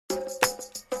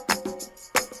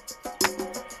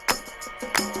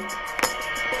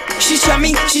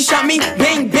She shot me,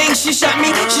 bang bang, she shot me,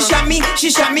 she shot me,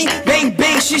 she shot me, bang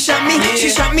bang, she shot me, she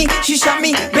shot me, she shot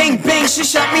me, bang bang, she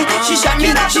shot me, she shot me,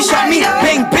 she shot me,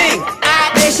 bang bang.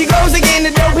 There she goes again,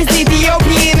 the dope is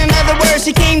Ethiopian. In other words,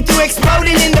 she came through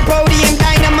exploding in the podium,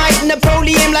 dynamite,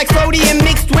 Napoleon, like sodium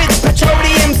mixed with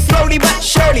petroleum. Slowly but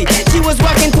surely, she was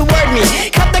walking toward me.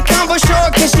 Cut the convo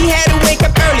short, cause she had to wake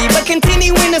up early. But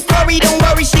continuing the story, don't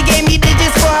worry, she gave me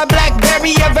digits for her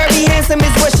BlackBerry. A very handsome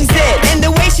is what she said, and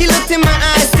the way she looked in my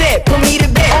eyes said, put me to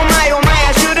bed. Oh my,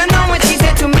 I should've known what she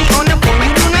said to me on the phone.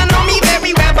 You do not know me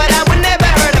very well, but I would never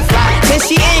hurt a fly. Said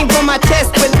she aimed for my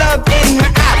chest with love in her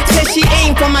eye. Said she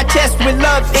aimed for my chest with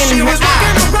love in her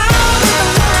eye.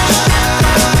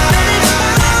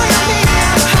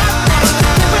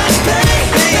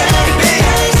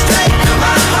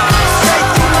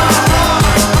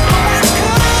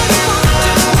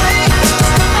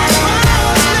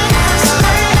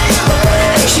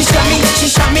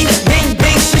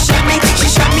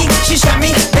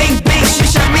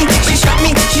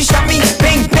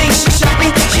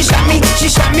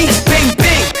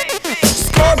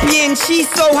 She's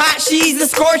so hot, she's a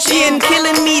scorpion,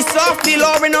 killing me softly,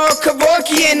 Lauren or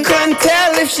Kevorkian. Couldn't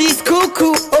tell if she's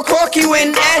cuckoo or corky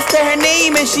when asked her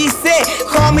name, and she said,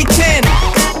 call me 10.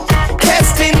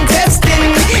 Testing,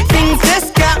 things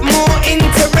just got more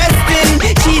interesting.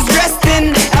 She's dressed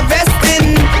in a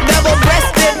vestin,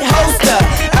 double-breasted holster,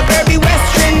 a very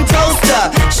western toaster.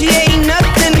 She ain't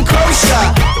nothing kosher.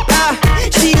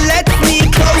 She lets me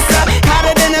closer,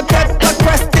 hotter than a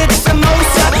pepper-crusted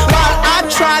samosa, while I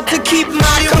try to keep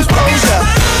my composure.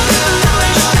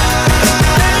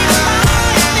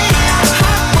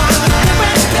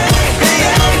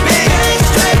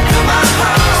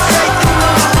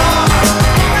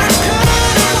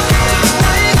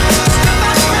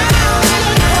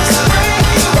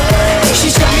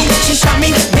 She shot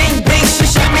me, bang bang, she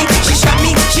shot me, she shot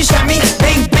me, she shot me,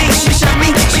 bang bang, she shot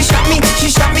me, she shot me, she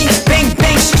shot me, bang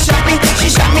bang, she shot me, she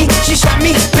shot me, she shot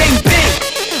me, bang bang.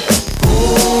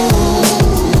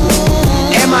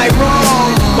 Am I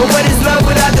wrong? But what is love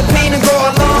without the pain to go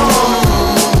along?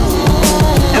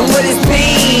 And what is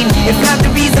pain if not the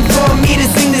reason for me to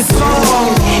sing this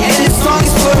song? And this song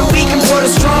is for the weak and for the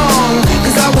strong,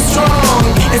 cause I was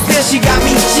strong, and still she got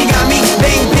me,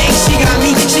 bang bang, she got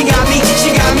me, she got me,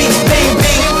 she got me, bang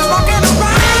bang.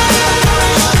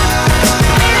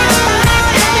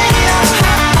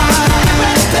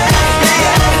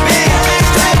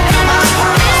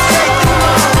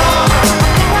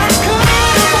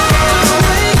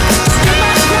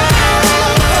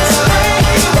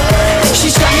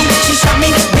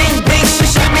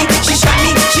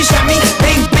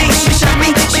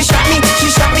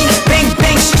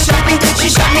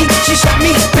 She shot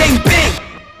me, bang bang.